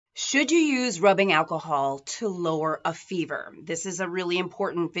Should you use rubbing alcohol to lower a fever? This is a really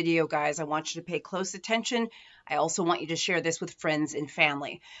important video, guys. I want you to pay close attention. I also want you to share this with friends and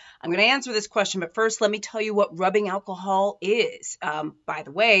family. I'm going to answer this question, but first let me tell you what rubbing alcohol is. By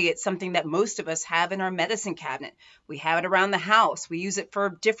the way, it's something that most of us have in our medicine cabinet. We have it around the house. We use it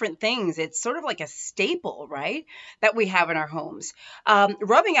for different things. It's sort of like a staple, right, that we have in our homes.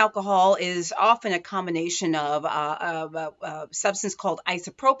 Rubbing alcohol is often a combination of a substance called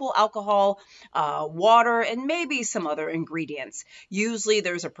isopropyl alcohol, water, and maybe some other ingredients. Usually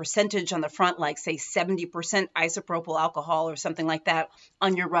there's a percentage on the front, like say 70% isopropyl alcohol or something like that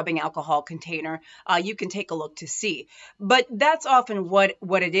on your rubbing alcohol container. You can take a look to see. But that's often what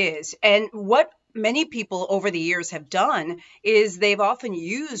it is. And what many people over the years have done is they've often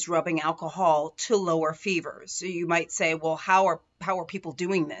used rubbing alcohol to lower fevers. So you might say, well, how are people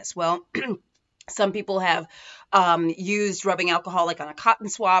doing this? Well, some people have used rubbing alcohol like on a cotton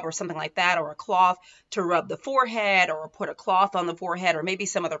swab or something like that, or a cloth to rub the forehead, or put a cloth on the forehead, or maybe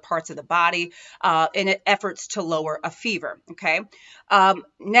some other parts of the body in efforts to lower a fever, okay?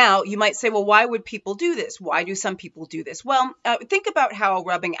 Now, you might say, well, why would people do this? Why do some people do this? Well, think about how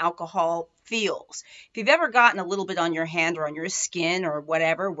rubbing alcohol feels. If you've ever gotten a little bit on your hand or on your skin or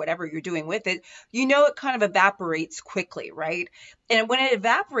whatever you're doing with it, you know it kind of evaporates quickly, right? And when it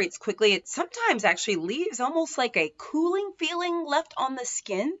evaporates quickly, it sometimes actually leaves almost like a cooling feeling left on the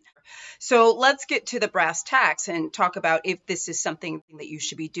skin. So let's get to the brass tacks and talk about if this is something that you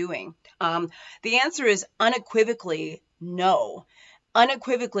should be doing. The answer is unequivocally no.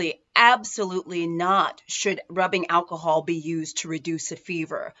 Unequivocally, absolutely not should rubbing alcohol be used to reduce a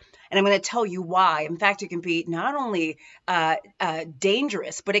fever. And I'm going to tell you why. In fact, it can be not only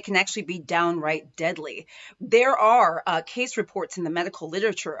dangerous, but it can actually be downright deadly. There are case reports in the medical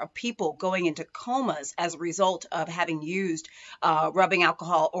literature of people going into comas as a result of having used rubbing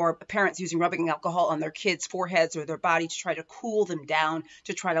alcohol, or parents using rubbing alcohol on their kids' foreheads or their body to try to cool them down,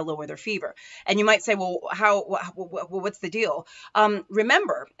 to try to lower their fever. And you might say, well, what's the deal?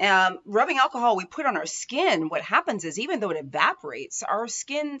 Remember, rubbing alcohol we put on our skin, what happens is even though it evaporates, our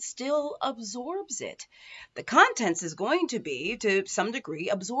skin still absorbs it. The contents is going to be, to some degree,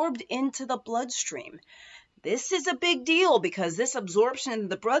 absorbed into the bloodstream. This is a big deal because this absorption in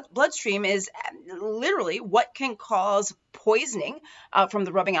the bloodstream is literally what can cause poisoning from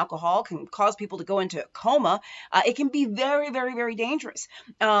the rubbing alcohol, can cause people to go into a coma. It can be very, very, very dangerous.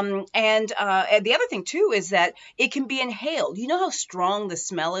 And the other thing, too, is that it can be inhaled. You know how strong the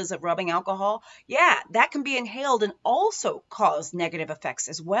smell is of rubbing alcohol? Yeah, that can be inhaled and also cause negative effects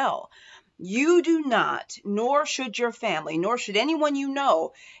as well. You do not, nor should your family, nor should anyone you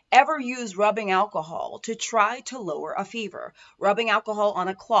know, ever use rubbing alcohol to try to lower a fever. Rubbing alcohol on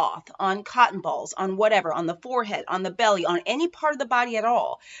a cloth, on cotton balls, on whatever, on the forehead, on the belly, on any part of the body at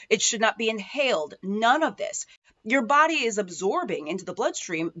all. It should not be inhaled. None of this. Your body is absorbing into the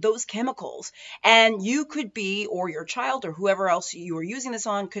bloodstream those chemicals, and you could be, or your child, or whoever else you are using this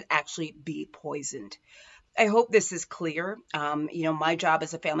on, could actually be poisoned. I hope this is clear. My job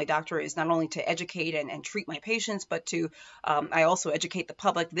as a family doctor is not only to educate and treat my patients, but to I also educate the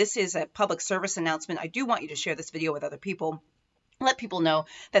public. This is a public service announcement. I do want you to share this video with other people. Let people know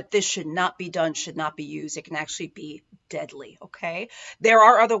that this should not be done, should not be used. It can actually be deadly, okay? There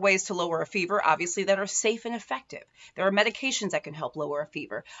are other ways to lower a fever, obviously, that are safe and effective. There are medications that can help lower a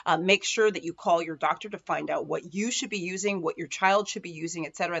fever. Make sure that you call your doctor to find out what you should be using, what your child should be using,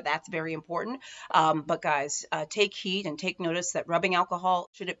 etc. That's very important. But guys, take heed and take notice that rubbing alcohol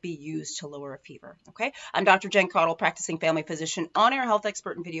shouldn't be used to lower a fever, okay? I'm Dr. Jen Caudle, practicing family physician, on-air health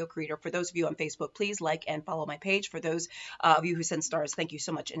expert, and video creator. For those of you on Facebook, please like and follow my page. For those of you who send stars, thank you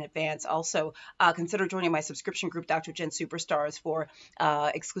so much in advance. Also, consider joining my subscription group, Dr. Jen Superstars, for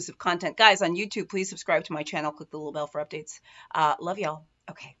exclusive content. Guys, on YouTube, please subscribe to my channel. Click the little bell for updates. Love y'all.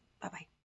 Okay, bye-bye.